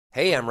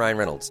Hey, I'm Ryan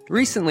Reynolds.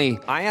 Recently,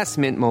 I asked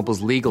Mint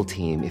Mobile's legal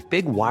team if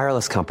big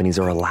wireless companies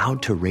are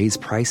allowed to raise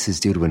prices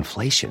due to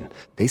inflation.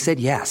 They said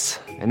yes.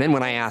 And then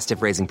when I asked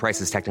if raising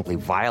prices technically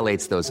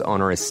violates those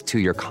onerous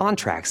two-year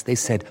contracts, they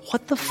said,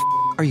 "What the f***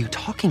 are you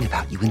talking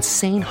about, you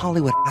insane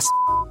Hollywood ass?"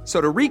 So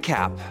to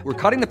recap, we're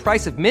cutting the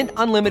price of Mint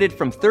Unlimited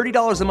from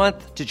 $30 a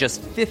month to just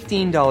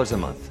 $15 a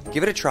month.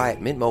 Give it a try at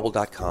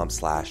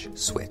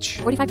mintmobile.com/switch.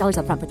 $45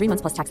 up front for 3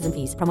 months plus taxes and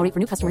fees. Promo rate for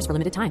new customers for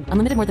limited time.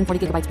 Unlimited more than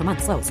 40 gigabytes per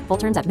month. Slows full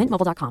terms at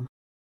mintmobile.com.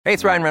 Hey,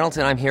 it's Ryan Reynolds,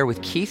 and I'm here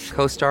with Keith,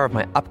 co-star of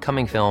my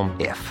upcoming film,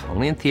 If,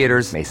 only in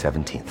theaters May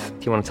 17th.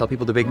 Do you want to tell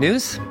people the big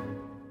news?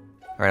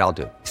 All right, I'll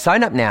do it.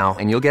 Sign up now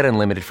and you'll get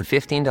unlimited for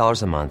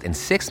 $15 a month and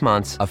 6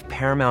 months of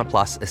Paramount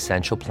Plus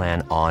Essential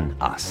Plan on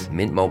us.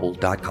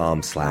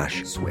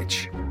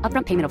 mintmobile.com/switch.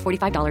 Upfront payment of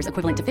 $45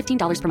 equivalent to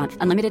 $15 per month.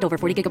 Unlimited over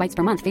 40 gigabytes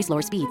per month. Face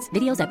lower speeds.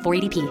 Videos at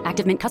 480p.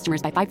 Active Mint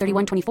customers by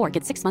 531.24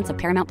 get 6 months of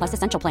Paramount Plus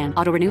Essential Plan.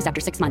 Auto renews after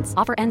 6 months.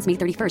 Offer ends May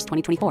 31st,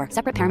 2024.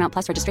 Separate Paramount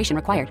Plus registration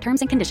required. Terms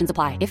and conditions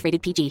apply if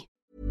rated PG.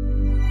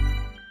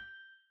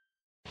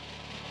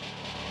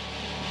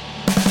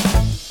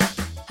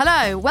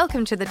 Hello,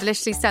 welcome to the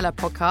Deliciously Stella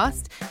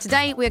podcast.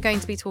 Today we're going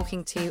to be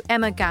talking to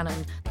Emma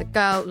Gannon, the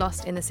girl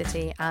lost in the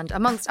city, and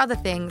amongst other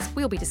things,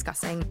 we'll be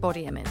discussing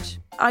body image.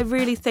 I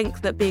really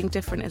think that being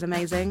different is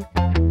amazing.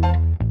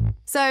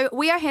 So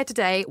we are here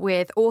today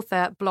with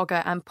author,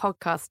 blogger and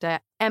podcaster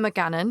Emma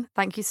Gannon.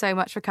 Thank you so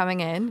much for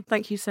coming in.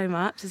 Thank you so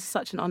much. This is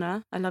such an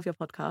honour. I love your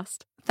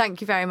podcast. Thank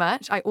you very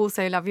much. I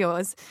also love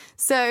yours.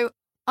 So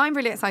I'm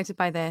really excited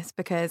by this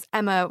because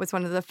Emma was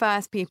one of the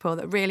first people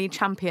that really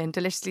championed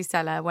Deliciously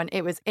Stella when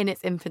it was in its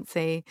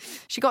infancy.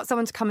 She got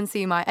someone to come and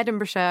see my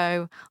Edinburgh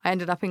show. I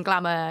ended up in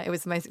Glamour. It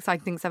was the most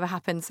exciting thing that's ever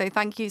happened. So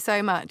thank you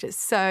so much. It's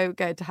so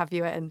good to have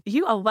you in.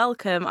 You are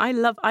welcome.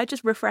 I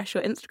just refresh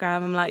your Instagram.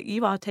 I'm like,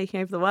 you are taking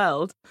over the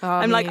world. Oh,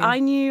 I'm like, I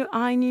knew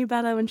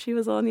Bella when she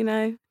was on,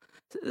 the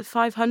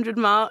 500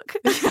 mark.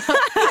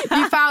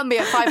 You found me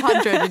at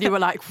 500 and you were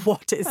like,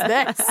 what is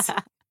this?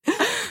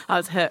 I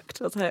was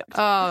hooked.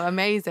 Oh,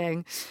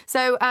 amazing.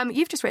 So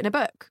you've just written a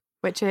book,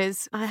 which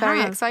is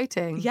very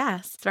exciting.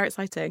 Yes, it's very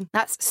exciting.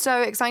 That's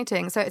so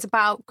exciting. So it's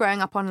about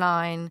growing up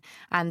online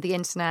and the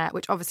internet,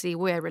 which obviously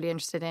we're really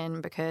interested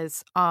in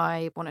because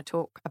I want to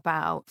talk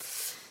about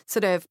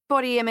sort of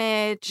body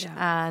image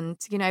and,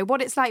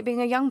 what it's like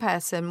being a young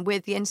person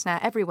with the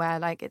internet everywhere.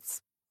 Like it's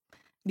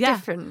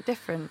different.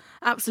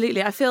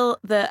 Absolutely. I feel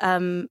that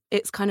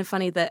it's kind of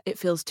funny that it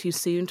feels too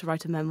soon to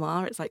write a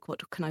memoir. It's like,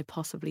 what can I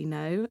possibly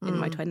know in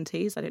my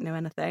 20s? I don't know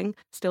anything.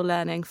 Still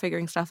learning,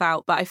 figuring stuff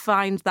out. But I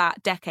find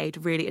that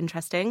decade really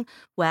interesting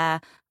where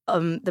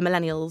the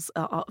millennials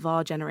of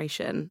our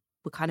generation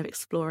were kind of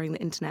exploring the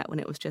internet when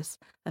it was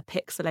just a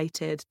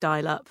pixelated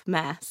dial-up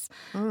mess.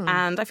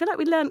 And I feel like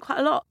we learned quite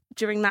a lot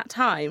during that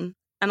time.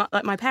 And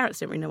like my parents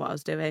didn't really know what I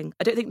was doing.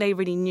 I don't think they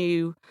really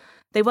knew.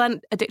 They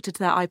weren't addicted to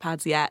their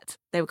iPads yet.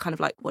 They were kind of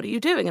like, what are you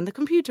doing in the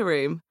computer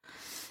room?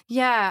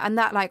 Yeah, and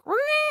that like...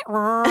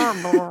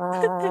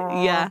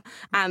 yeah,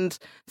 and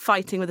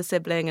fighting with a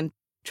sibling and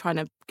trying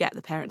to get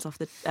the parents off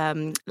the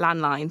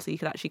landline so you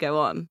could actually go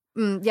on.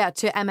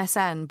 To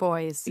MSN,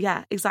 boys.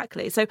 Yeah,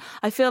 exactly. So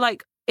I feel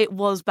like it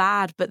was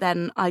bad, but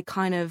then I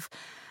kind of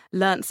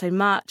learnt so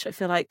much. I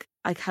feel like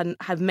I can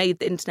have made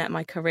the internet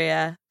my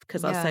career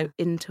because I was so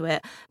into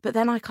it. But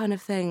then I kind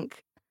of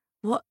think,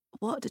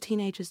 what do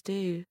teenagers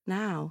do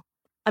now?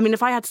 I mean,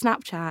 if I had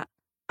Snapchat,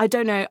 I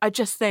don't know. I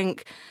just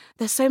think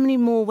there's so many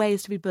more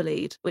ways to be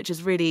bullied, which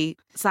is really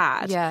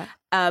sad. Yeah.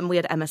 We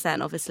had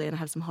MSN, obviously, and I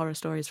have some horror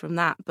stories from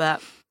that.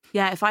 But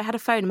yeah, if I had a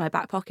phone in my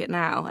back pocket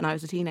now and I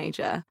was a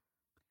teenager,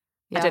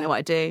 I don't know what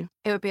I'd do.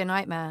 It would be a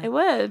nightmare. It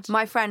would.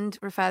 My friend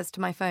refers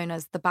to my phone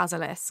as the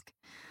basilisk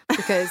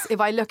because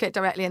if I look it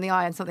directly in the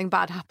eye and something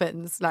bad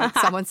happens, like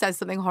someone says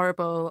something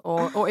horrible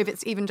or if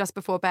it's even just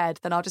before bed,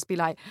 then I'll just be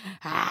like,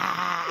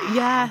 ah.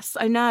 Yes,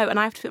 I know. And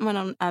I have to put mine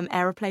on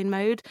aeroplane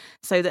mode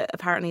so that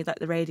apparently like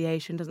the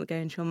radiation doesn't go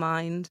into your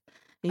mind.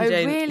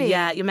 Really?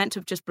 Yeah, you're meant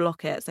to just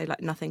block it so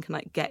like nothing can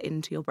like get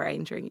into your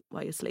brain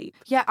while you asleep.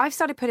 Yeah, I've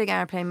started putting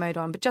airplane mode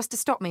on, but just to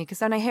stop me, because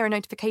then I hear a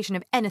notification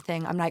of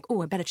anything, I'm like,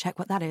 oh, I better check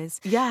what that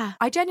is. Yeah.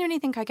 I genuinely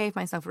think I gave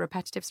myself a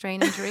repetitive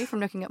strain injury from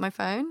looking at my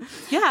phone.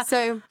 Yeah.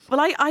 So, well,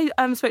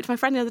 I spoke to my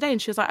friend the other day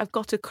and she was like, I've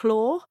got a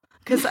claw.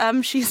 Because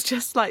she's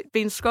just like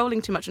been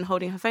scrolling too much and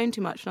holding her phone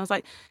too much. And I was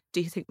like,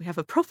 do you think we have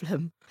a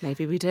problem?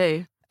 Maybe we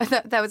do.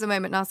 There was a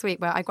moment last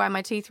week where I grind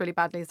my teeth really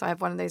badly. So I have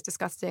one of those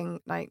disgusting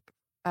like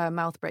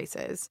mouth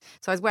braces.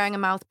 So I was wearing a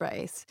mouth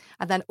brace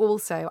and then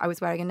also I was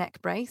wearing a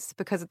neck brace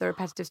because of the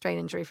repetitive strain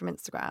injury from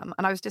Instagram.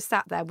 And I was just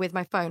sat there with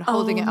my phone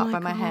holding it up by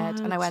my head.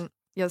 And I went,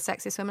 you're the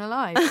sexiest woman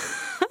alive.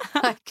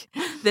 Like,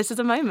 this is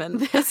a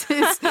moment.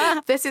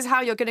 This is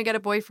how you're going to get a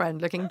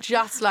boyfriend looking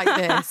just like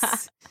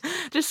this.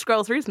 Just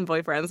scroll through some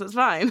boyfriends, it's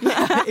fine.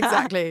 Yeah,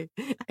 exactly.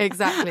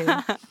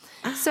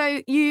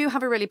 So you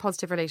have a really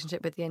positive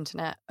relationship with the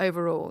internet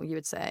overall, you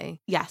would say?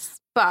 Yes.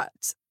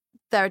 But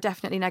there are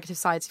definitely negative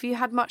sides. Have you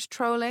had much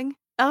trolling?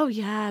 Oh,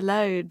 yeah,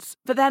 loads.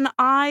 But then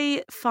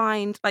I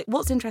find, like,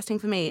 what's interesting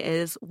for me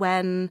is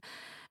when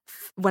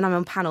when I'm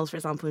on panels, for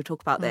example, we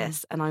talk about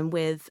this, and I'm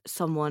with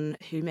someone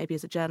who maybe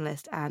is a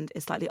journalist and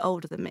is slightly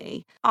older than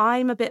me,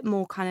 I'm a bit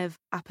more kind of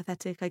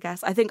apathetic, I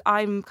guess. I think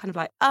I'm kind of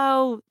like,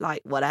 oh,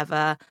 like,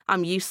 whatever,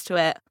 I'm used to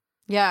it.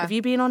 Yeah. Have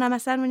you been on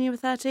MSN when you were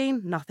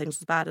 13? Nothing's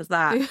as bad as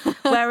that.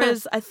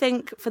 Whereas I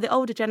think for the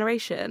older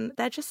generation,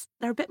 they're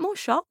a bit more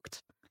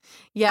shocked.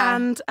 Yeah.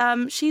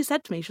 And she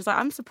said to me, she was like,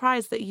 I'm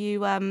surprised that you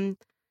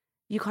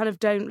kind of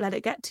don't let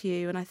it get to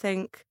you. And I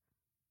think,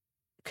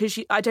 because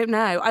I don't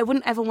know, I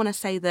wouldn't ever want to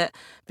say that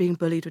being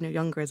bullied when you're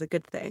younger is a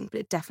good thing,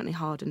 but it definitely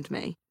hardened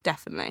me.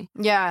 Definitely.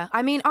 Yeah.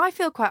 I mean, I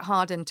feel quite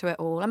hardened to it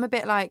all. I'm a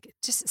bit like,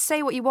 just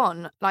say what you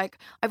want. Like,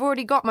 I've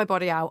already got my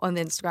body out on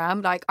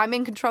Instagram. Like, I'm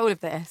in control of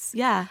this.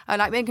 Yeah.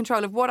 And I'm in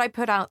control of what I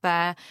put out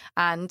there.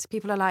 And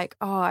people are like,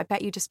 oh, I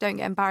bet you just don't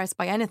get embarrassed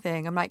by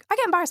anything. I'm like, I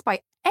get embarrassed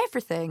by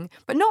everything,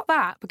 but not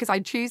that, because I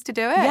choose to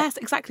do it. Yes,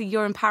 exactly.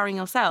 You're empowering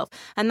yourself.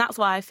 And that's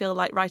why I feel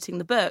like writing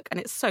the book, and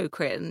it's so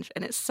cringe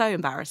and it's so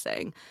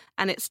embarrassing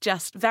and it's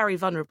just very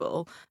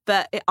vulnerable,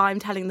 but I'm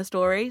telling the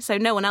story. So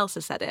no one else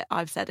has said it.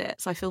 I've said it.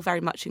 So I feel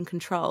very much in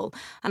control.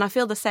 And I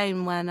feel the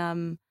same when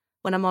I'm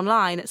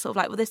online. It's sort of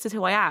like, well, this is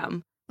who I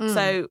am.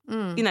 So,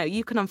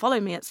 you can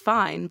unfollow me. It's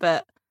fine.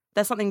 But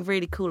there's something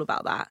really cool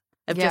about that,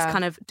 of just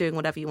kind of doing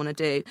whatever you want to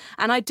do.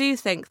 And I do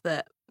think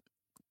that,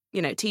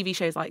 TV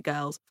shows like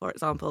Girls, for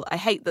example, I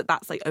hate that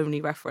that's the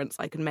only reference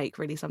I can make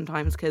really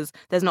sometimes, because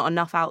there's not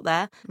enough out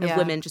there of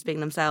women just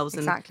being themselves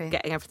and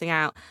getting everything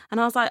out.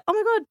 And I was like, oh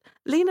my God,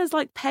 Lena's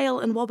like pale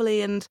and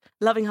wobbly and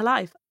loving her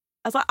life.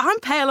 I was like, I'm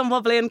pale and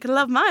wobbly and can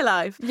love my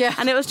life. Yeah.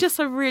 And it was just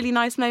a really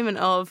nice moment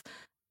of,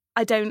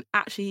 I don't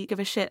actually give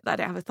a shit that I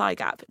don't have a thigh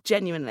gap,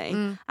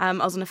 genuinely. I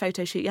was on a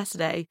photo shoot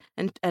yesterday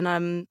and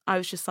I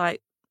was just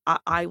like,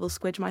 I will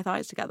squidge my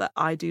thighs together.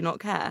 I do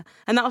not care.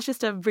 And that was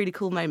just a really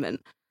cool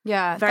moment.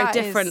 Yeah. Very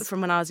different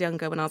from when I was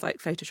younger, when I was like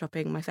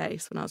photoshopping my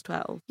face when I was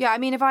 12. Yeah, I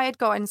mean, if I had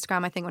got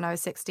Instagram, I think when I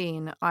was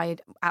 16, I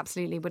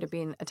absolutely would have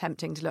been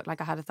attempting to look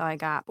like I had a thigh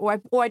gap. Or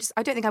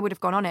I don't think I would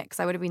have gone on it, because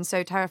I would have been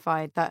so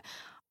terrified that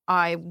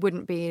I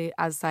wouldn't be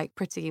as like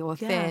pretty or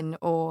thin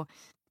or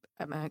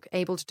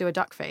able to do a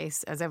duck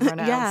face as everyone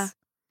else. Yeah.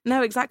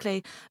 No,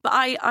 exactly. But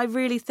I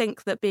really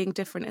think that being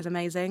different is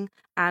amazing,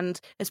 and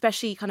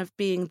especially kind of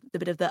being the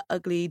bit of the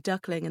ugly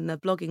duckling in the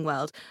blogging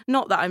world.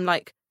 Not that I'm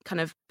like kind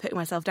of putting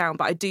myself down,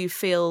 but I do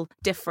feel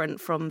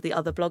different from the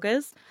other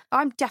bloggers.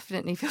 I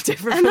definitely feel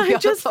different and from the I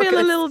just other bloggers.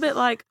 feel a little bit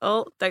like,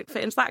 oh, don't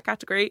fit into that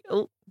category.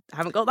 Oh,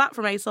 haven't got that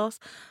from ASOS.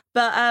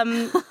 But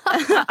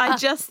I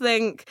just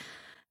think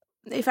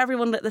if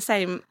everyone looked the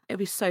same, it'd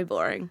be so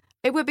boring.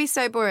 It would be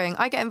so boring.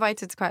 I get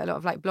invited to quite a lot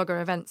of like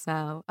blogger events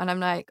now, and I'm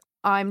like,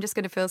 I'm just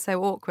going to feel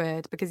so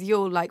awkward, because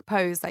you'll like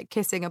pose like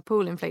kissing a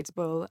pool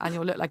inflatable and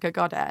you'll look like a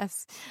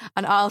goddess,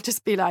 and I'll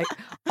just be like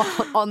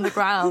on the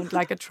ground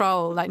like a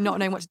troll, like not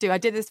knowing what to do. I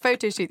did this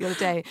photo shoot the other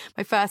day,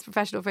 my first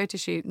professional photo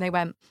shoot, and they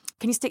went,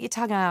 can you stick your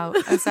tongue out?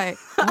 I was like,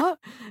 what?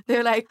 They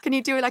were like, can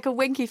you do like a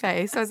winky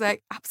face? I was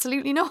like,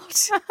 absolutely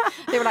not.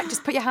 They were like,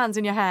 just put your hands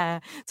in your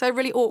hair. So I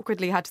really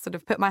awkwardly had to sort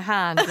of put my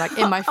hand like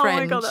in my fringe. Oh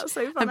my God, that's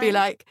so funny. And be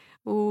like,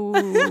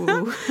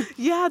 ooh.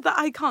 Yeah,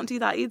 I can't do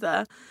that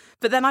either.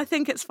 But then I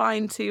think it's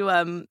fine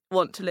to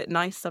want to look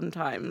nice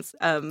sometimes.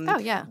 Oh,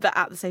 yeah. But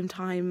at the same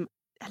time,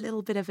 a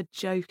little bit of a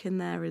joke in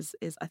there is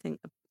I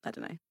think, I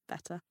don't know,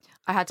 better.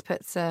 I had to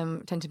put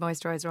some tinted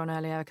moisturiser on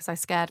earlier because I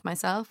scared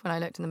myself when I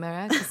looked in the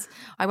mirror. 'Cause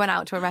I went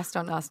out to a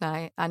restaurant last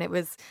night and it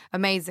was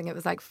amazing. It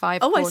was like 5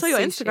 Oh, I course saw your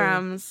sushi.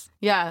 Instagrams.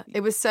 Yeah,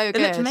 it was so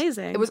good. It looked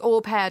amazing. It was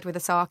all paired with a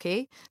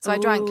sake. So I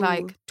drank Ooh.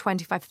 like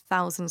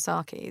 25,000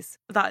 sakes.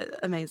 That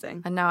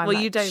amazing. And now I'm well,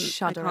 like you don't.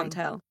 shuddering. I can't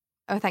tell.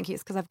 Oh, thank you.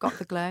 It's because I've got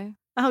the glow.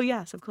 Oh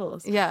yes, of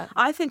course. Yeah.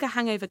 I think a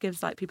hangover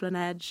gives like people an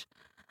edge.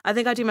 I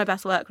think I do my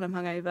best work when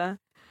I'm hungover.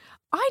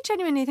 I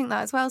genuinely think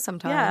that as well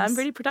sometimes. Yeah, I'm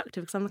really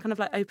productive because I'm kind of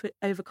like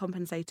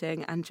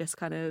overcompensating and just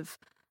kind of,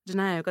 I don't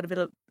know, I've got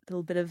a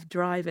little bit of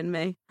drive in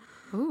me.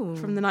 Ooh.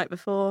 From the night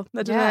before.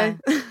 I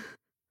don't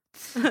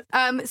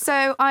know.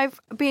 So I've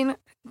been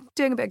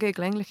doing a bit of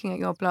Googling, looking at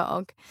your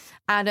blog,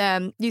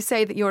 and you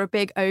say that you're a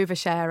big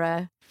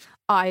oversharer.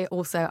 I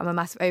also am a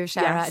massive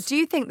oversharer. Yes. Do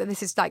you think that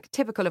this is like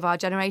typical of our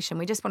generation?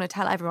 We just want to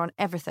tell everyone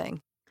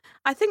everything.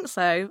 I think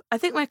so. I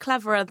think we're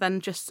cleverer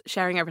than just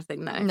sharing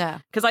everything though. No.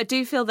 Because I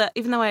do feel that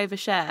even though I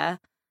overshare,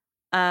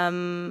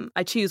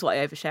 I choose what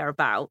I overshare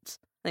about.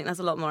 I think there's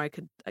a lot more I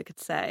could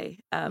say,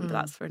 but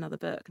that's for another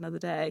book, another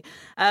day.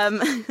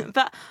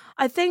 But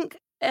I think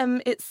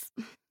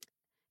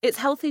it's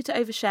healthy to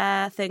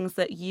overshare things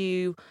that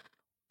you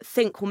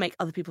think will make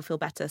other people feel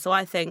better. So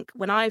I think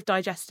when I've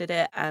digested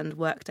it and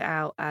worked it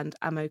out and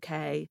I'm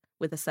okay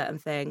with a certain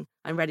thing,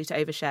 I'm ready to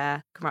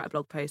overshare, can write a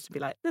blog post and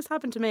be like, this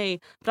happened to me,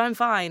 but I'm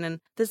fine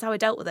and this is how I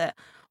dealt with it.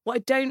 What I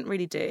don't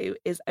really do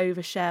is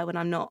overshare when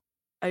I'm not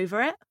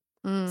over it.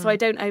 So I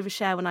don't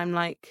overshare when I'm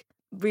like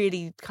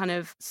really kind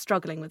of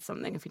struggling with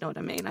something, if you know what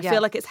I mean. I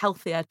feel like it's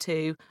healthier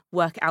to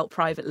work it out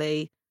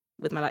privately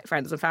with my like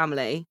friends and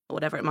family or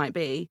whatever it might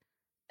be,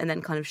 and then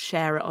kind of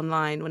share it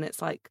online when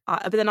it's like,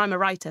 but then I'm a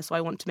writer, so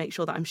I want to make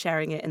sure that I'm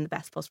sharing it in the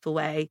best possible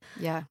way.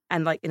 Yeah.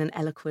 And like in an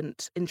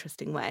eloquent,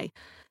 interesting way.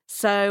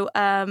 So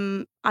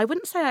I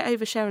wouldn't say I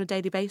overshare on a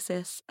daily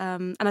basis.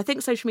 And I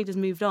think social media's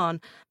moved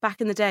on.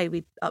 Back in the day,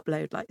 we'd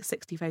upload like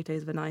 60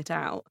 photos of a night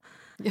out.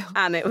 Yeah.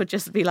 And it would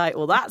just be like,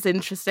 well, that's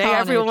interesting.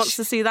 Carnage. Everyone wants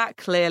to see that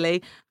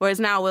clearly.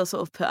 Whereas now we'll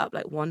sort of put up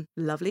like one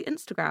lovely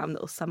Instagram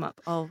that will sum up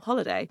our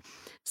holiday.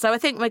 So I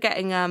think we're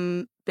getting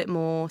a bit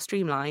more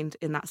streamlined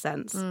in that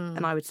sense.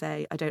 And I would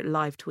say I don't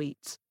live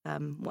tweet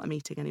what I'm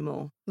eating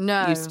anymore.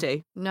 No. Used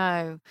to.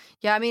 No.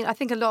 Yeah, I mean, I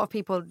think a lot of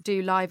people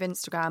do live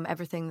Instagram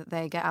everything that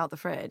they get out the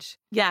fridge.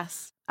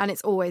 Yes. And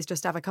it's always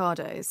just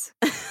avocados.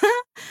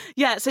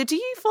 Yeah. So do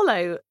you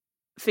follow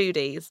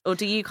foodies, or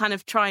do you kind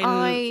of try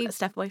and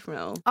step away from it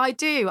all? I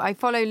do. I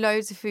follow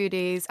loads of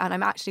foodies, and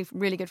I'm actually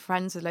really good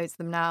friends with loads of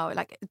them now.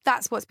 Like,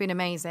 that's what's been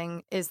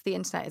amazing, is the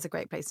internet is a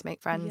great place to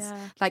make friends. Yeah.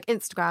 Like,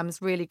 Instagram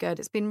is really good.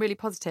 It's been really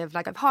positive.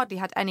 Like, I've hardly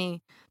had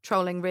any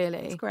trolling, really.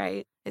 It's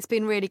great. It's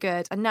been really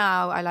good. And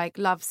now I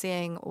love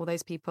seeing all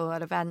those people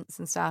at events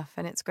and stuff,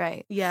 and it's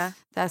great. Yeah.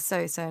 They're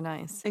so, so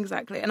nice.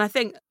 Exactly. And I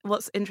think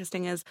what's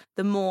interesting is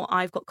the more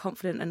I've got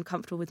confident and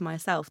comfortable with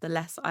myself, the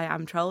less I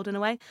am trolled in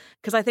a way.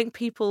 Because I think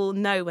people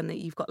know when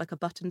you've got like a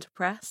button to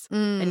press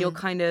and you're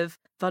kind of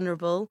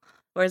vulnerable.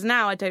 Whereas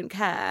now I don't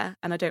care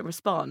and I don't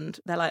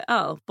respond. They're like,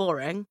 oh,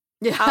 boring.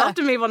 Yeah. I'll have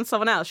to move on to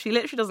someone else. She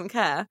literally doesn't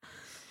care.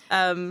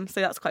 So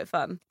that's quite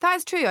fun. That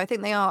is true. I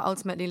think they are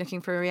ultimately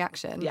looking for a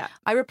reaction. Yeah.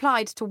 I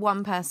replied to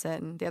one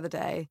person the other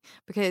day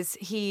because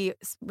he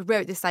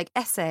wrote this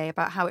essay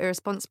about how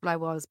irresponsible I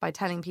was by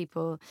telling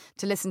people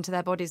to listen to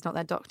their bodies, not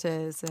their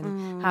doctors,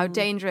 and how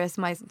dangerous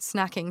my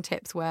snacking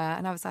tips were.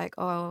 And I was like,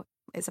 oh,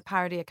 it's a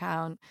parody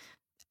account.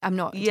 I'm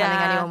not telling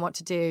anyone what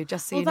to do,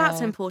 just so you know. Well,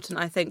 that's important,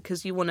 I think,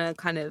 because you want to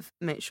kind of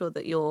make sure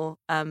that you're,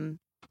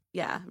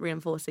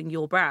 reinforcing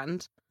your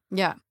brand.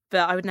 Yeah.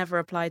 But I would never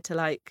reply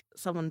to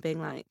someone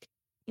being like,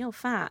 you're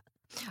fat.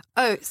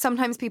 Oh,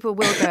 sometimes people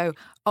will go,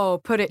 oh,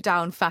 put it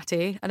down,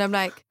 fatty. And I'm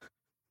like,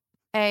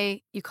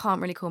 A, you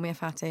can't really call me a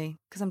fatty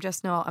because I'm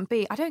just not. And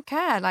B, I don't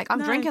care.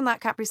 I'm drinking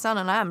that Capri Sun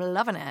and I am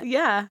loving it.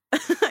 Yeah,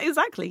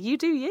 exactly. You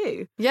do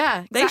you.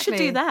 Yeah, exactly. They should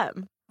do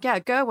them. Yeah,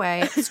 go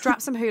away,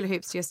 strap some hula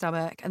hoops to your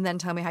stomach and then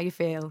tell me how you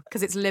feel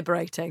because it's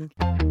liberating.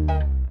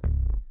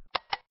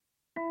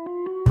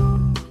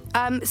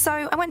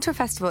 So I went to a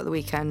festival at the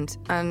weekend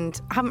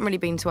and I haven't really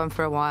been to one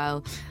for a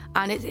while,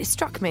 and it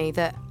struck me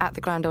that at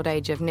the grand old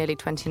age of nearly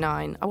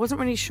 29, I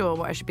wasn't really sure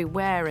what I should be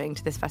wearing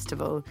to this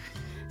festival.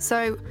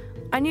 So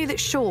I knew that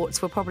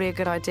shorts were probably a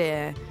good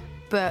idea,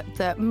 but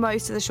that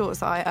most of the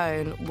shorts that I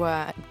own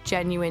were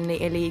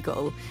genuinely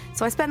illegal.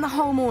 So I spent the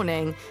whole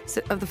morning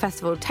of the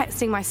festival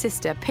texting my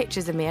sister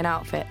pictures of me in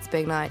outfits,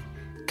 being like,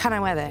 can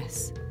I wear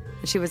this?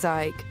 And she was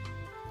like,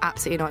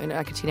 absolutely not, you look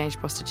like a teenage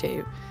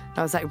prostitute. And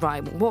I was like,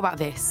 right, what about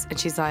this? And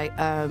she's like,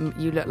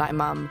 you look like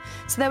mum.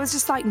 So there was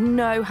just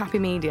no happy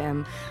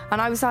medium. And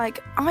I was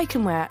like, I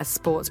can wear a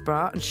sports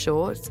bra and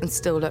shorts and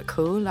still look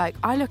cool.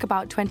 I look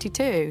about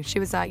 22. She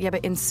was like, yeah,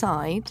 but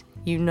inside,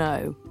 you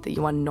know that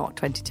you are not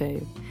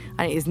 22.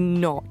 And it is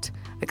not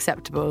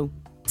acceptable.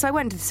 So I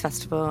went to this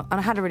festival and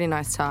I had a really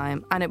nice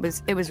time and it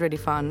was really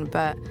fun.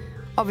 But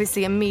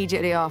obviously,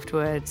 immediately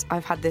afterwards,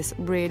 I've had this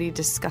really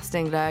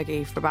disgusting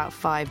lurgy for about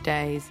 5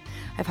 days.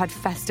 I've had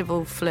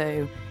festival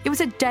flu. It was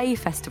a day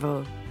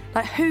festival.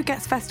 Who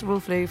gets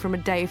festival flu from a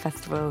day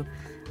festival?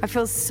 I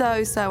feel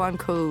so, so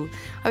uncool.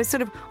 I was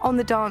sort of on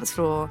the dance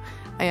floor,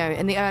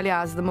 in the early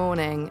hours of the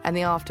morning and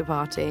the after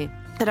party.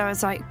 And I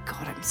was like,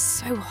 God, I'm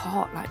so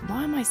hot.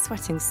 Why am I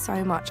sweating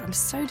so much? I'm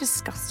so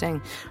disgusting.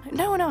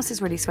 No one else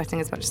is really sweating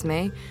as much as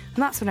me. And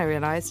that's when I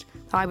realised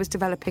I was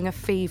developing a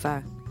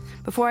fever.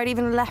 Before I'd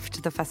even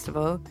left the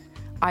festival,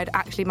 I'd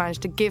actually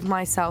managed to give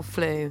myself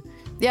flu.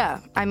 Yeah,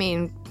 I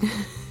mean,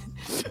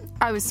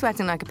 I was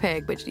sweating like a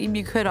pig, which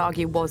you could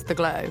argue was the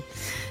glow.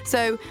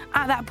 So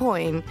at that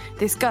point,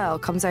 this girl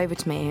comes over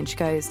to me and she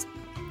goes,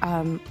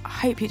 I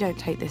hope you don't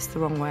take this the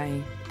wrong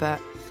way, but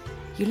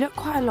you look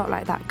quite a lot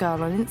like that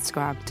girl on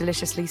Instagram,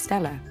 Deliciously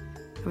Stella.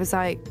 I was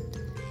like,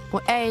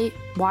 well, A,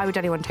 why would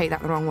anyone take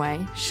that the wrong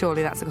way?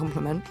 Surely that's a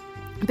compliment.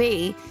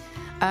 B,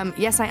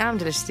 yes, I am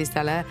Deliciously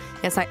Stella.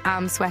 Yes, I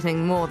am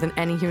sweating more than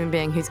any human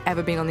being who's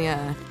ever been on the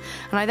earth.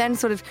 And I then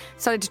sort of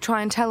started to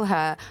try and tell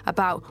her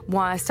about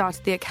why I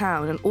started the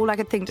account, and all I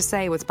could think to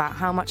say was about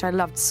how much I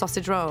loved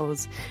sausage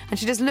rolls. And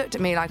she just looked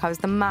at me like I was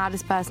the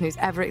maddest person who's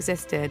ever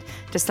existed,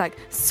 just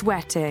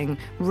sweating,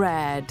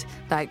 red,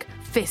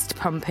 fist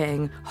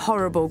pumping,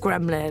 horrible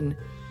gremlin.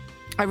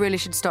 I really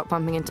should stop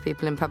bumping into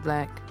people in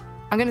public.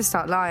 I'm going to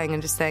start lying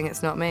and just saying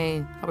it's not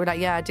me. I'll be like,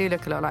 yeah, I do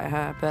look a lot like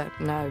her, but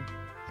no.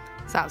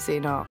 It's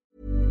absolutely not.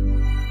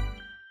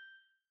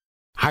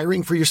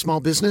 Hiring for your small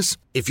business?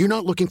 If you're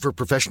not looking for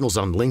professionals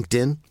on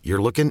LinkedIn,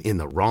 you're looking in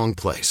the wrong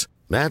place.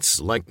 That's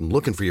like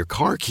looking for your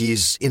car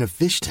keys in a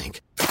fish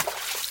tank.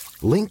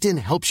 LinkedIn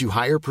helps you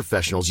hire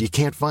professionals you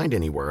can't find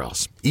anywhere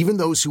else, even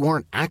those who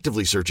aren't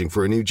actively searching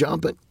for a new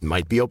job but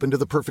might be open to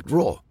the perfect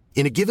role.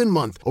 In a given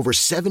month, over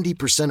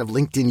 70% of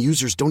LinkedIn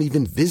users don't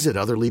even visit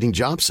other leading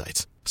job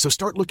sites. So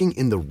start looking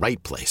in the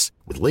right place.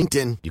 With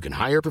LinkedIn, you can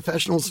hire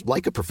professionals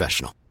like a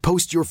professional.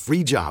 Post your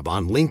free job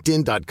on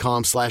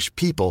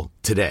linkedin.com/people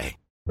today.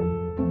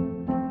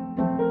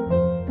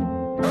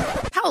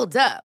 Hold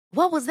up.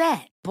 What was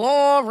that?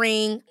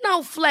 Boring.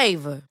 No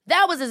flavor.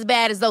 That was as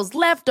bad as those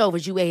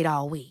leftovers you ate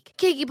all week.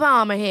 Keke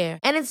Palmer here,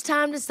 and it's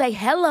time to say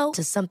hello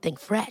to something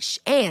fresh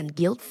and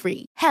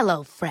guilt-free.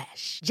 Hello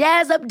Fresh.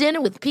 Jazz up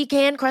dinner with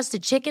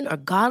pecan-crusted chicken or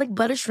garlic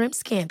butter shrimp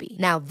scampi.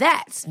 Now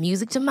that's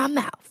music to my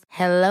mouth.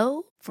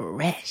 Hello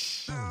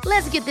Fresh.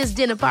 Let's get this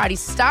dinner party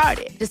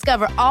started.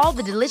 Discover all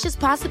the delicious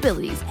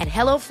possibilities at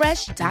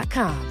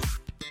hellofresh.com.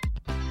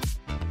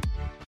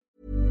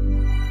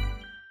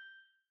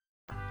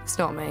 It's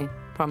not me,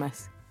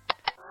 promise.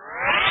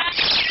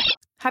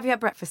 Have you had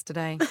breakfast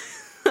today?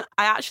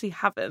 I actually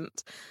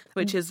haven't,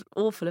 which is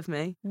awful of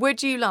me.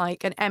 Would you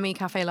like an Emmy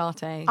Cafe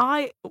Latte?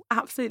 I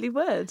absolutely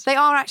would. They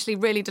are actually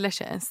really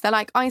delicious. They're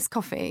like iced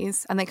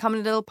coffees and they come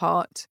in a little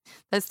pot.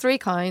 There's 3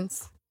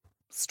 kinds.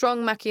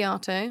 Strong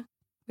macchiato,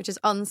 which is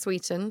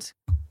unsweetened.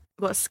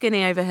 We've got a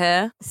skinny over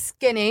here.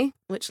 Skinny.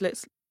 Which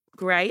looks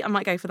great. I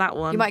might go for that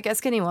one. You might get a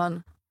skinny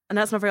one. And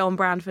that's not very on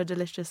brand for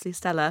Deliciously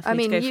Stella. For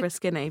me to go for a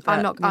skinny. But,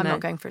 I'm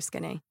not going for a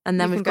skinny. And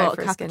then You we've can go got a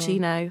for a skinny.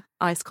 cappuccino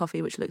iced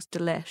coffee, which looks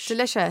delish.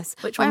 Delicious.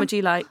 Which one would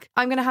you like?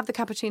 I'm going to have the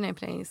cappuccino,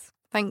 please.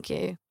 Thank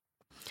you.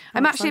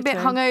 I'm That's actually a bit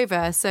exciting.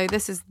 hungover, so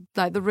this is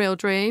like the real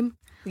dream.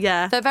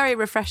 Yeah. They're very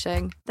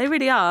refreshing. They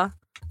really are.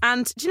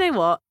 And do you know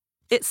what?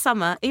 It's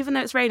summer. Even though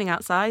it's raining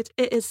outside,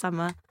 it is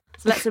summer.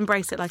 So let's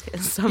embrace it like it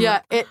is summer.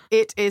 Yeah,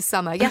 it is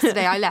summer.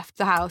 Yesterday I left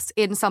the house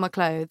in summer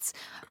clothes,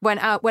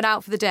 went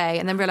out for the day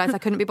and then realised I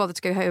couldn't be bothered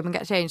to go home and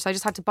get changed. So I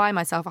just had to buy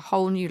myself a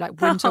whole new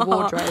winter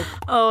wardrobe.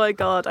 Oh my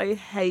God, I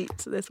hate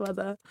this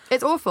weather.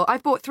 It's awful.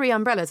 I've bought 3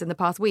 umbrellas in the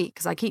past week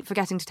because I keep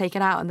forgetting to take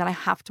it out and then I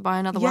have to buy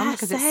another one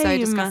because it's so same.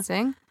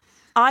 disgusting.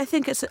 I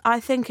think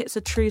it's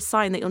a true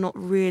sign that you're not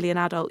really an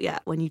adult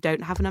yet when you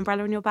don't have an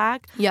umbrella in your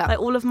bag. Yeah. Like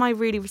all of my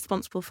really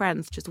responsible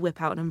friends just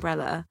whip out an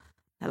umbrella.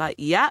 They're like,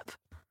 yep.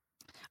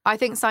 I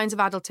think signs of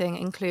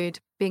adulting include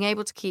being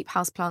able to keep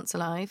houseplants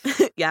alive,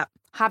 Yep.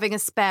 having a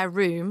spare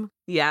room.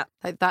 Yeah,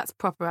 Like that's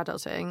proper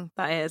adulting.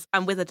 that is.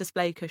 And with a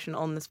display cushion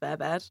on the spare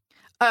bed.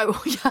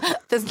 Oh, yeah.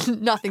 There's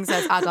nothing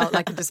says adult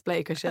like a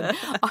display cushion.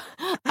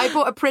 I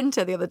bought a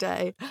printer the other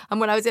day, and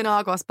when I was in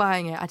Argos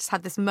buying it, I just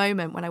had this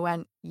moment when I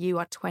went, you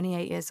are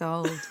 28 years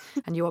old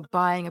and you are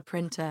buying a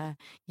printer.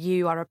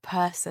 You are a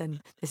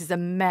person. This is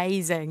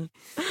amazing.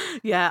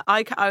 Yeah,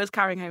 I was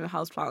carrying home a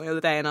houseplant the other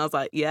day and I was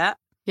like, yeah,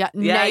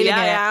 Nailing it.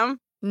 I am.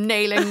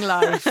 Nailing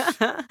life.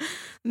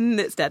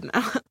 It's dead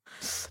now. But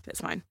it's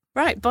fine.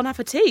 Right, bon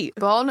appetit.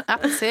 Bon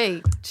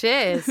appetit.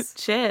 Cheers.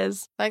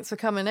 Cheers. Thanks for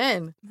coming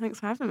in. Thanks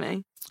for having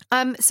me.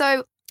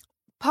 So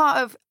part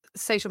of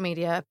social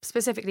media,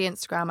 specifically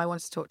Instagram, I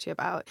wanted to talk to you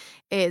about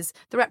is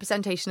the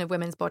representation of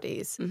women's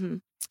bodies. Mm-hmm.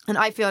 And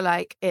I feel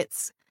like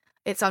it's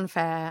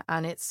unfair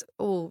and it's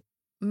all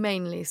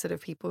mainly sort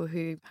of people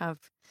who have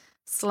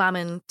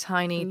slamming,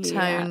 tiny,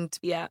 toned,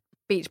 Yeah.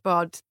 beach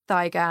bod,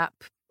 thigh gap,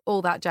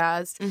 all that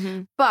jazz.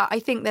 Mm-hmm. But I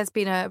think there's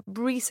been a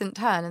recent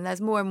turn and there's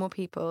more and more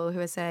people who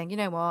are saying, you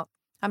know what,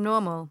 I'm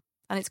normal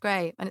and it's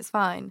great and it's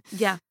fine.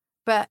 Yeah.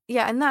 But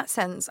yeah, in that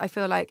sense, I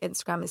feel like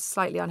Instagram is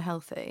slightly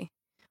unhealthy.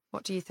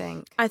 What do you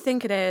think? I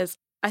think it is.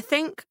 I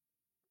think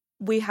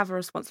we have a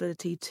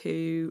responsibility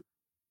to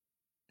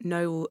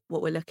know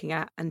what we're looking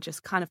at and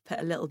just kind of put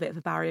a little bit of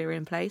a barrier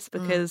in place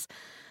because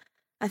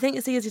I think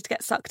it's easy to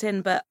get sucked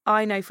in. But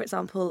I know, for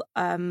example,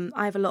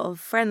 I have a lot of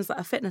friends that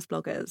are fitness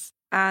bloggers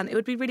and it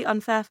would be really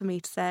unfair for me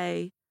to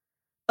say,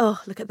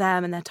 oh, look at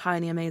them and their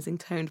tiny, amazing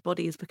toned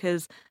bodies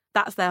because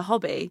that's their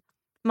hobby.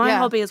 My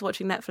hobby is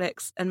watching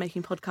Netflix and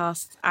making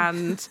podcasts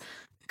and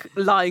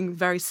lying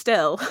very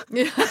still.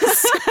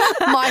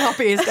 My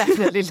hobby is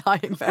definitely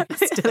lying very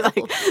still.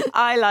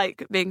 I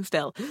like being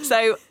still.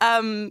 So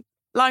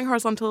lying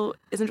horizontal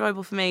is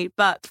enjoyable for me,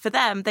 but for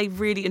them, they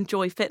really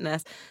enjoy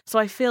fitness. So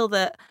I feel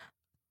that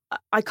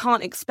I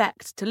can't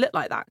expect to look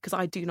like that because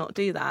I do not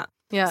do that.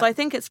 Yeah. So I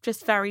think it's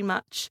just very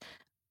much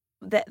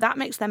that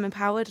makes them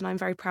empowered, and I'm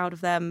very proud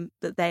of them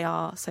that they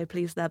are so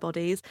pleased with their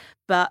bodies.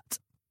 But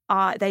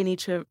they need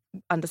to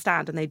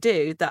understand, and they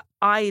do, that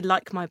I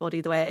like my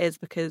body the way it is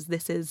because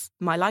this is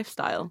my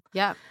lifestyle.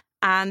 Yeah.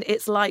 And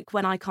it's like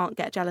when I can't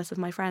get jealous of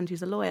my friend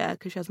who's a lawyer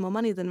because she has more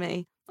money than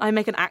me. I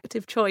make an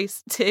active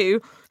choice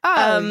to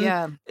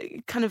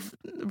kind of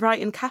write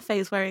in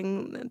cafes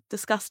wearing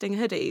disgusting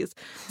hoodies.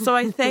 So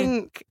I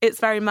think it's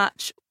very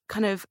much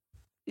kind of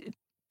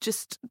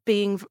just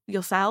being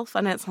yourself.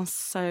 I know it sounds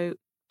so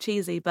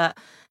cheesy, but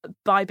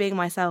by being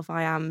myself,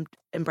 I am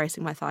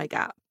embracing my thigh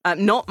gap.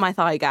 Not my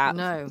thigh gap,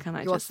 no, can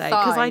I your just say?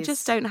 Because I thighs.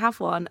 just don't have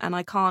one, and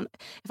I can't.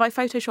 If I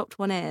photoshopped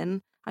one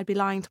in, I'd be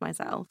lying to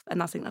myself,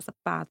 and I think that's a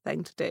bad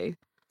thing to do.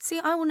 See,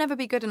 I will never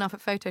be good enough at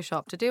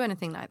Photoshop to do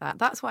anything like that.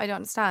 That's what I don't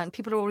understand.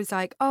 People are always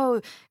like, oh,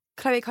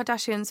 Khloe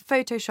Kardashian's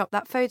Photoshop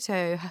that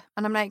photo.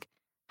 And I'm like,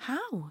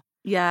 how?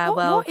 Yeah,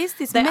 What is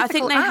this I think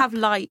mythical they app? have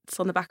lights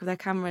on the back of their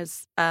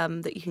cameras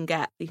that you can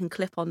get. You can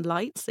clip on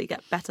lights so you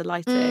get better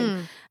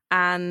lighting.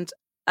 And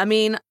I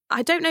mean,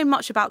 I don't know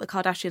much about the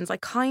Kardashians. I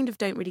kind of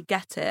don't really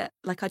get it.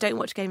 Like, I don't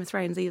watch Game of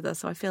Thrones either,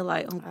 so I feel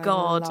like, oh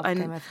God, love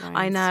Game of Thrones.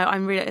 I know.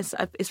 I'm really,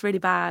 it's really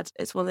bad.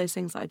 It's one of those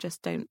things that I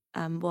just don't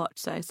watch.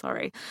 So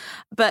sorry,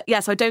 but yeah,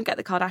 so I don't get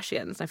the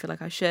Kardashians. I feel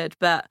like I should,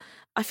 but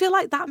I feel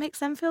like that makes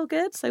them feel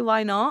good. So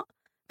why not?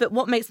 But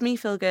what makes me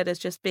feel good is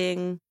just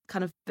being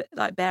kind of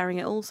like bearing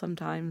it all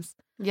sometimes.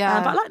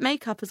 Yeah, but I like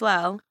makeup as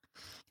well.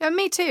 Yeah,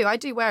 me too. I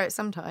do wear it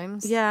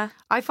sometimes. Yeah.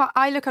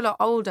 I look a lot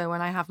older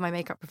when I have my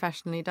makeup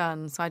professionally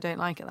done, so I don't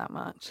like it that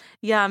much.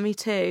 Yeah, me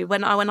too.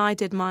 When I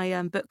did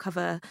my book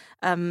cover,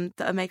 that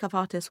a makeup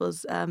artist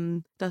was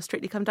does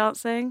Strictly Come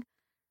Dancing,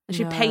 and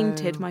she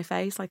painted my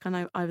face like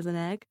I was an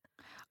egg.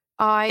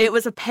 It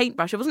was a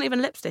paintbrush. It wasn't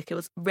even lipstick. It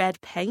was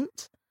red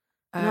paint.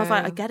 And I was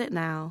like, I get it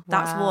now.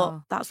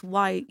 Wow. That's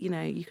why, you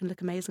know, you can look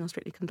amazing on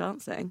Strictly Come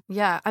Dancing.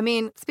 Yeah, I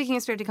mean, speaking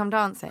of Strictly Come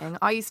Dancing,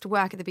 I used to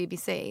work at the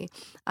BBC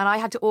and I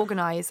had to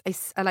organise a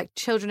like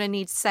Children in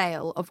Need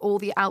sale of all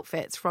the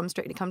outfits from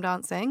Strictly Come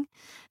Dancing.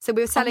 So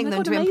we were selling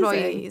them to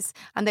employees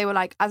and they were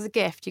like, as a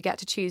gift, you get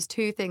to choose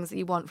 2 things that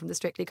you want from the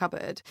Strictly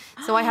cupboard.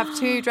 So I have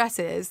 2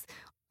 dresses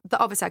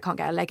that obviously I can't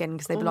get a leg in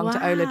because they belong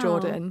to Ola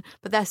Jordan,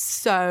 but they're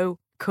so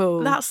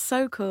cool. That's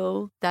so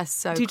cool. They're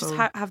so cool. Do you just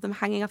have them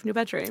hanging up in your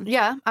bedroom?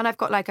 Yeah, and I've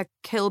got like a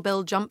Kill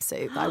Bill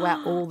jumpsuit that I wear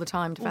all the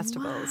time to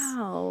festivals.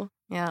 Wow.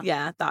 Yeah.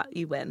 Yeah, that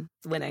you win.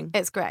 It's winning.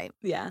 It's great.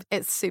 Yeah.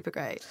 It's super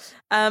great.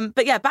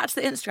 But yeah, back to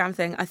the Instagram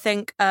thing. I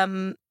think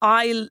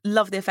I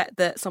love the effect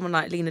that someone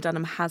like Lena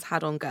Dunham has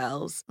had on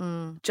girls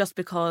just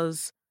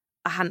because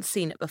I hadn't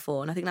seen it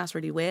before. And I think that's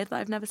really weird that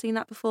I've never seen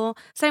that before.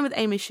 Same with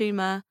Amy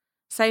Schumer.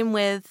 Same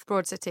with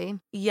Broad City.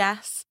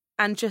 Yes.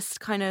 And just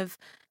kind of,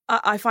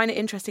 I find it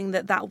interesting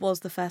that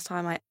was the first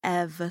time I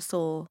ever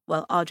saw,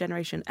 well, our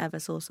generation ever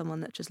saw someone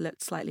that just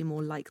looked slightly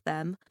more like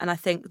them. And I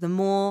think the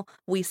more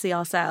we see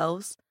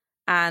ourselves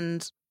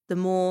and the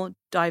more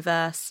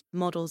diverse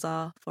models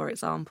are, for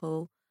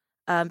example,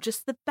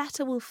 just the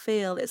better we'll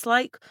feel. It's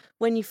like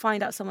when you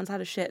find out someone's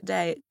had a shit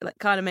day, it like,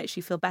 kind of makes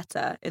you feel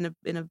better in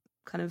a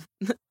kind of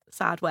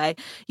sad way.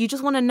 You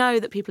just want to know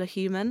that people are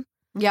human.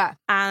 Yeah,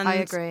 and I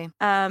agree.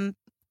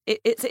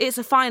 It's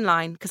a fine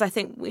line because I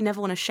think we never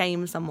want to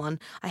shame someone.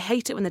 I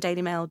hate it when the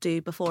Daily Mail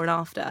do before and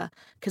after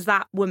because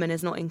that woman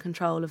is not in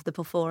control of the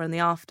before and the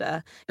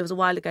after. It was a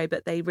while ago,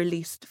 but they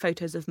released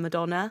photos of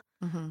Madonna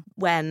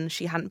when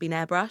she hadn't been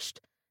airbrushed.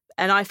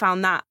 And I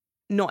found that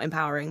not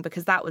empowering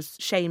because that was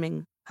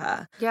shaming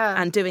her.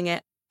 Yeah. And doing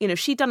it, you know,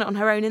 she'd done it on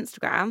her own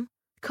Instagram.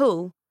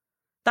 Cool.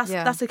 That's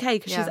okay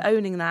because she's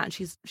owning that and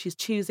she's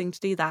choosing to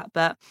do that.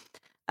 But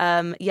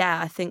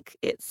I think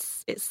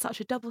it's such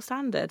a double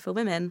standard for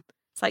women.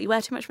 It's like you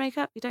wear too much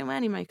makeup, you don't wear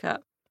any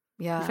makeup.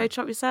 Yeah. You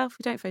Photoshop yourself,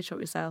 you don't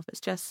Photoshop yourself. It's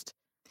just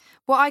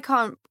what I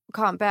can't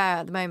bear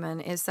at the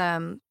moment is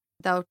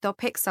they'll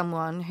pick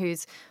someone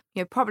who's,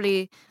 you know,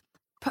 probably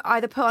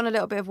either put on a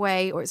little bit of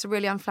weight or it's a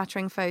really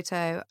unflattering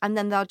photo, and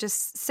then they'll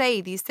just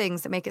say these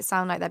things that make it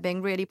sound like they're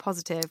being really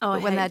positive.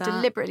 But when they're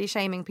deliberately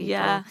shaming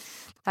people,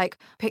 like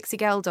Pixie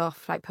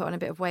Geldof, like put on a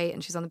bit of weight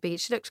and she's on the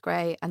beach, she looked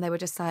great, and they were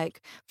just like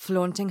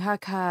flaunting her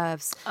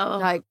curves,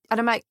 like, and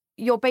I'm like,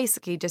 you're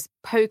basically just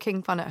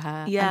poking fun at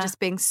her and just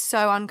being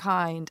so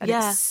unkind. And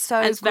it's so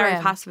and it's grim.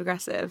 very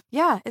passive-aggressive.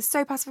 Yeah, it's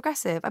so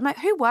passive-aggressive. I'm like,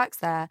 who works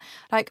there?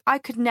 Like, I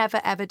could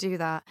never, ever do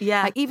that.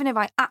 Yeah. Like, even if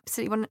I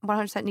absolutely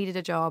 100% needed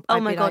a job. Oh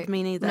I'd my be God, like,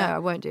 me neither. No, I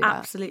won't do that.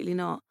 Absolutely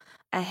not.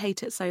 I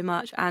hate it so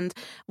much. And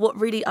what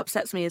really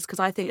upsets me is because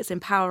I think it's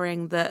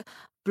empowering that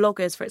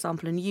bloggers, for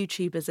example, and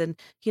YouTubers and,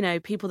 you know,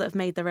 people that have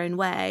made their own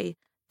way,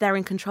 they're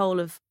in control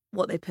of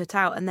what they put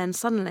out. And then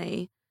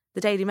suddenly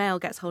the Daily Mail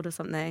gets hold of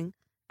something.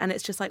 And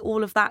it's just like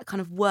all of that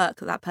kind of work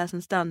that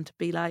person's done to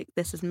be like,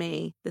 this is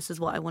me, this is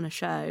what I want to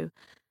show,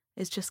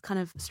 is just kind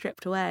of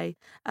stripped away.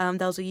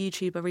 There was a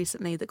YouTuber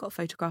recently that got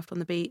photographed on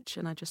the beach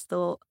and I just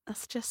thought,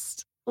 that's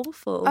just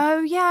awful.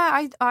 Oh,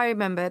 yeah, I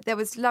remember. There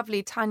was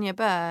lovely Tanya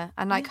Burr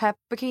and like her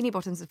bikini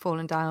bottoms had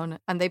fallen down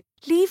and they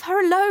leave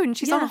her alone.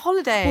 She's on a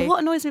holiday. Well,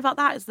 what annoys me about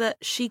that is that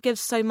she gives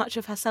so much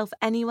of herself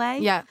anyway.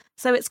 Yeah.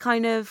 So it's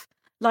kind of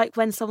like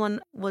when someone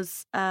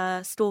was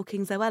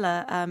stalking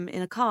Zoella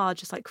in a car,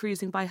 just like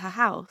cruising by her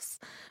house,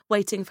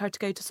 waiting for her to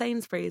go to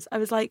Sainsbury's. I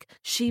was like,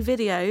 she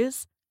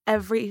videos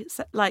every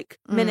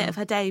minute of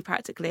her day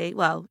practically.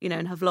 Well, you know,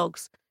 in her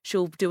vlogs,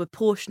 she'll do a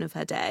portion of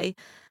her day.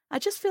 I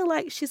just feel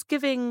like she's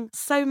giving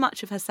so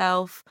much of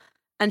herself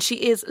and she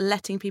is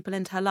letting people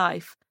into her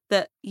life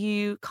that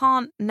you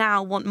can't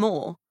now want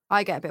more.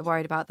 I get a bit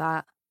worried about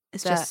that.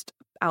 It's just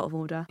out of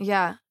order.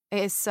 Yeah.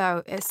 It's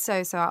so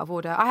out of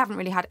order. I haven't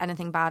really had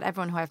anything bad.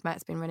 Everyone who I've met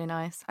has been really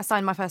nice. I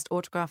signed my first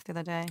autograph the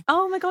other day.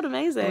 Oh my God,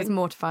 amazing. It was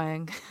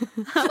mortifying.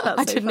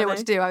 I didn't know what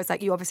to do. I was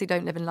like, you obviously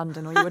don't live in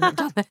London or you wouldn't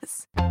have done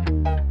this.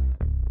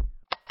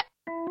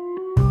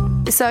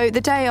 So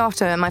the day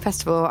after my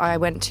festival, I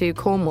went to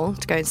Cornwall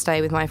to go and stay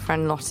with my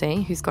friend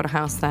Lottie, who's got a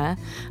house there.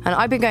 And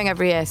I've been going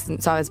every year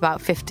since I was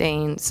about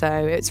 15, so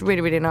it's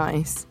really, really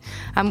nice.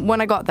 And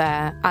when I got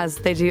there, as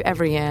they do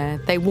every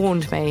year, they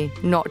warned me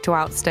not to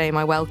outstay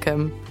my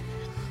welcome.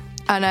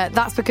 And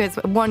that's because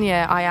one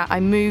year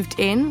I moved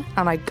in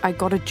and I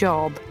got a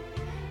job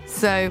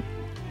So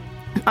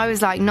I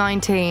was like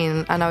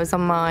 19 and I was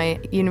on my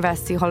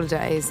university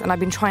holidays and I'd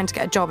been trying to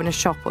get a job in a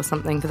shop or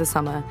something for the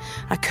summer.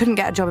 I couldn't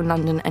get a job in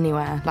London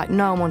anywhere. Like,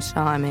 no one wanted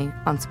to hire me,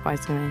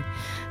 unsurprisingly.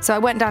 So I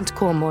went down to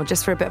Cornwall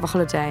just for a bit of a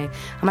holiday,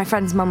 and my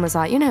friend's mum was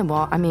like, you know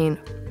what, I mean,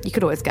 you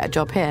could always get a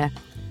job here,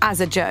 as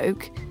a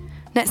joke.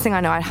 Next thing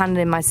I know, I'd handed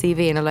in my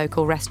CV in a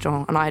local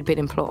restaurant and I had been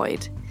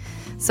employed.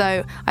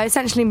 So I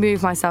essentially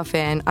moved myself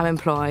in, I'm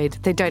employed,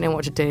 they don't know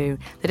what to do,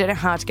 they don't know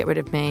how to get rid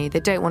of me, they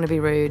don't want to be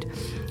rude.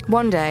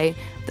 One day,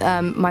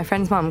 my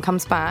friend's mum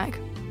comes back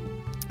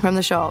from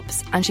the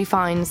shops and she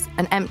finds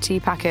an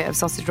empty packet of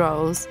sausage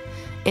rolls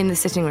in the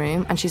sitting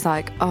room and she's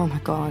like, oh my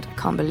God, I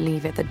can't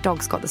believe it, the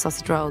dog's got the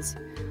sausage rolls.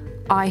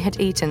 I had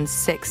eaten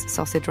 6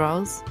 sausage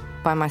rolls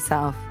by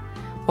myself,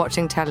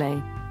 watching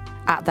telly,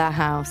 at their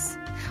house.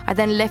 I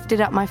then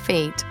lifted up my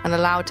feet and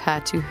allowed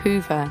her to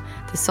hoover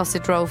the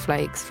sausage roll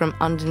flakes from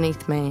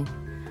underneath me.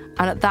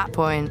 And at that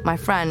point, my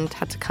friend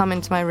had to come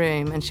into my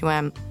room and she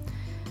went,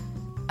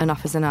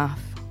 enough is enough.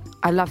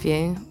 I love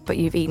you, but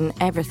you've eaten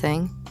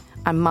everything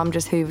and Mum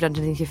just hoovered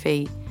underneath your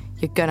feet.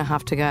 You're going to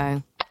have to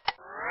go.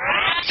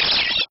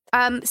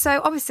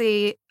 So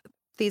obviously,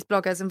 these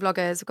bloggers and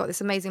vloggers have got this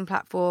amazing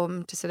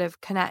platform to sort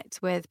of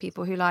connect with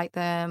people who like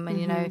them.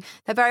 And, you know,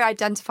 they're very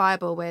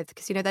identifiable with,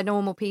 because, you know, they're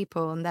normal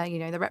people and they're, you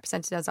know, they're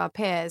represented as our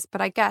peers. But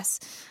I guess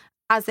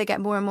as they get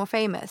more and more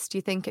famous, do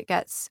you think it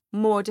gets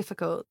more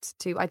difficult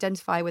to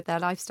identify with their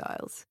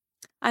lifestyles?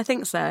 I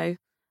think so.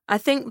 I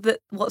think that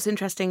what's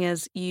interesting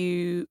is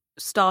you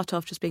start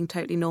off just being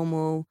totally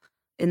normal,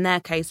 in their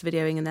case,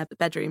 videoing in their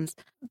bedrooms.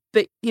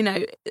 But, you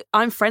know,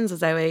 I'm friends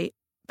with Zoe,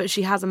 but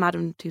she has a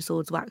Madame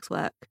Tussauds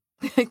waxwork.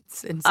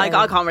 It's insane.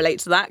 I can't relate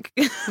to that.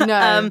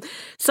 No.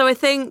 So I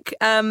think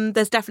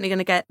there's definitely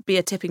going to be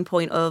a tipping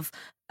point of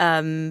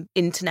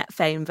internet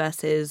fame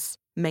versus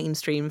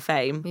mainstream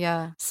fame.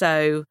 Yeah.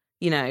 So,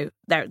 you know,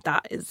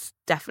 that is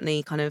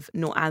definitely kind of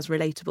not as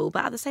relatable.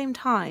 But at the same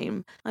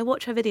time, I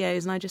watch her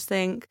videos and I just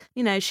think,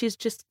 you know, she's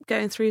just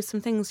going through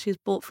some things she's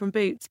bought from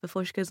Boots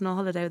before she goes on a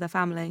holiday with her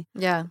family.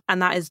 Yeah.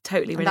 And that is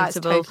totally relatable. That's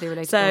totally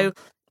relatable. So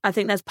I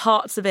think there's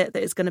parts of it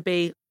that is going to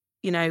be,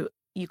 you know,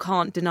 you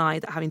can't deny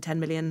that having 10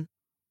 million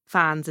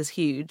fans is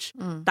huge.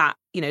 That,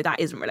 you know, that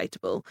isn't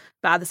relatable.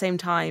 But at the same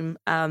time,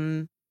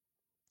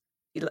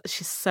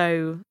 she's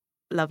so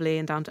lovely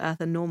and down to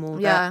earth and normal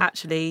that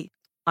actually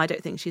I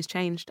don't think she's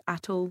changed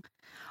at all.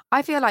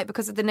 I feel like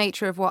because of the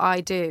nature of what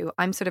I do,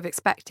 I'm sort of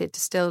expected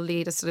to still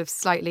lead a sort of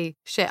slightly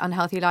shit,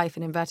 unhealthy life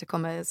in inverted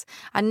commas.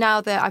 And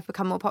now that I've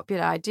become more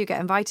popular, I do get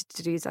invited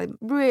to do some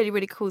really,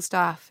 really cool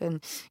stuff.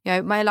 And, you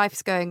know, my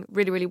life's going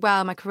really, really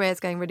well. My career's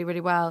going really, really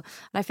well.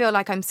 And I feel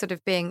like I'm sort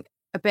of being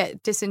a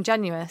bit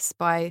disingenuous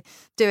by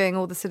doing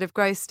all the sort of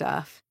gross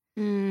stuff.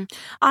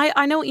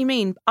 I know what you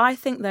mean. I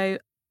think, though,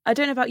 I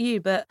don't know about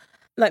you, but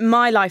like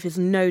my life is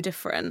no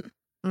different.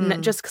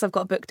 Just because I've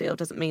got a book deal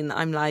doesn't mean that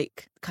I'm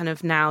like kind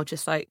of now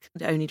just like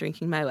only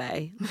drinking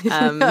Moët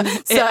and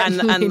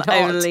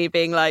only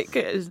being like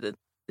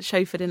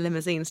chauffeured in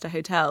limousines to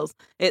hotels.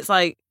 It's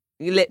like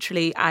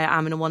literally I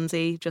am in a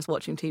onesie just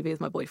watching TV with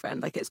my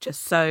boyfriend. Like it's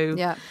just so.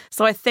 Yeah.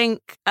 So I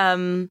think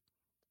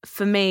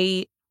for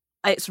me,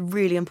 it's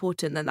really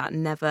important that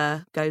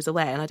never goes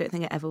away, and I don't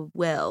think it ever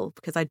will,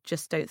 because I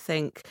just don't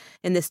think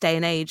in this day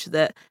and age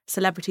that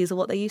celebrities are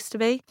what they used to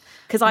be.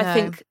 Because I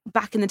think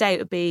back in the day it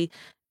would be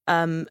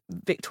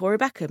Victoria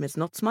Beckham is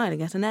not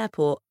smiling at an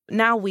airport.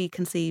 Now we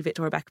can see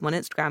Victoria Beckham on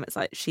Instagram. It's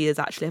like she is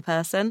actually a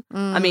person.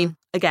 I mean,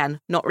 again,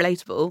 not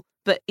relatable,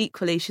 but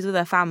equally she's with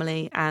her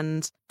family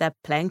and they're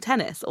playing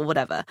tennis or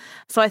whatever.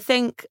 So I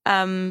think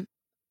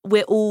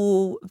we're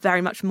all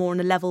very much more on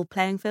a level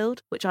playing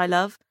field, which I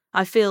love.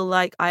 I feel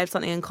like I have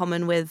something in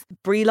common with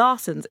Brie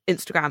Larson's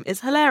Instagram. It's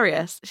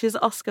hilarious. She's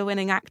an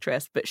Oscar-winning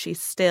actress, but she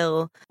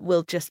still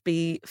will just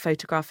be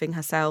photographing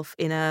herself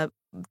in a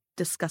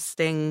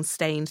disgusting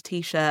stained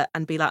t-shirt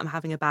and be like, I'm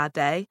having a bad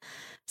day.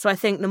 So I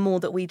think the more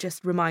that we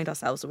just remind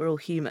ourselves that we're all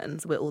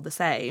humans, we're all the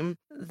same,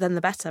 then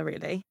the better,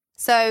 really.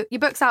 So your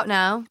book's out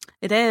now.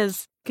 It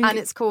is. And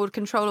it's called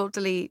Control Alt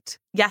Delete.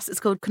 Yes,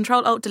 it's called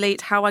Control Alt Delete,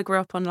 How I Grew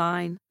Up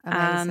Online.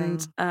 Amazing.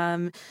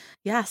 And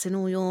yes, in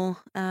all your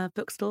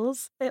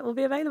bookstores, it will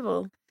be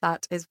available.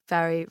 That is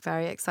very,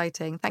 very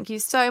exciting. Thank you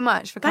so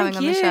much for coming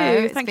on the show.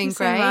 It's been great.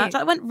 So much.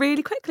 That went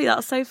really quickly. That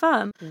was so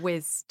fun.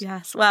 Whizzed.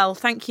 Yes. Well,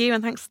 thank you.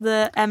 And thanks for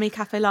the Emmy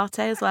Cafe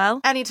Latte as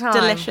well. Anytime.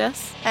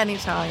 Delicious.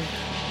 Anytime.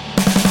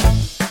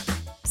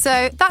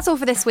 So that's all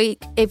for this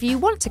week. If you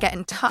want to get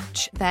in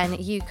touch,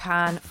 then you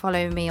can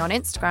follow me on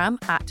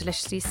Instagram at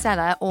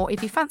deliciouslystella, or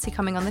if you fancy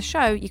coming on the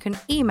show, you can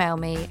email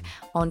me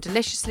on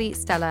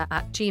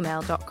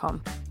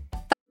deliciouslystella@gmail.com.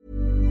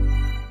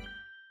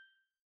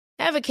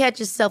 Ever catch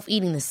yourself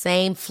eating the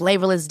same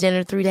flavorless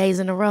dinner 3 days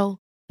in a row?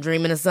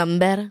 Dreaming of something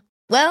better?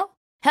 Well,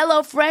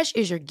 HelloFresh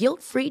is your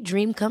guilt-free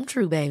dream come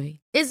true, baby.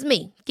 It's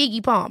me,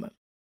 Keke Palmer.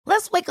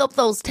 Let's wake up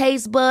those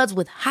taste buds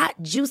with hot,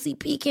 juicy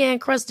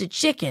pecan-crusted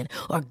chicken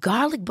or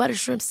garlic butter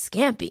shrimp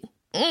scampi.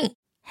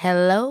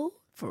 Hello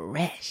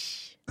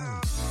Fresh.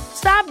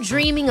 Stop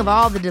dreaming of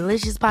all the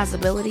delicious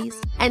possibilities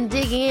and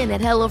dig in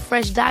at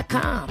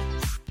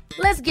HelloFresh.com.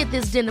 Let's get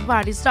this dinner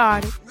party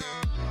started.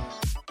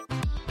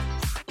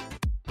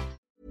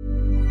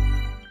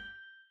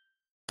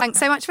 Thanks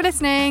so much for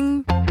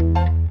listening.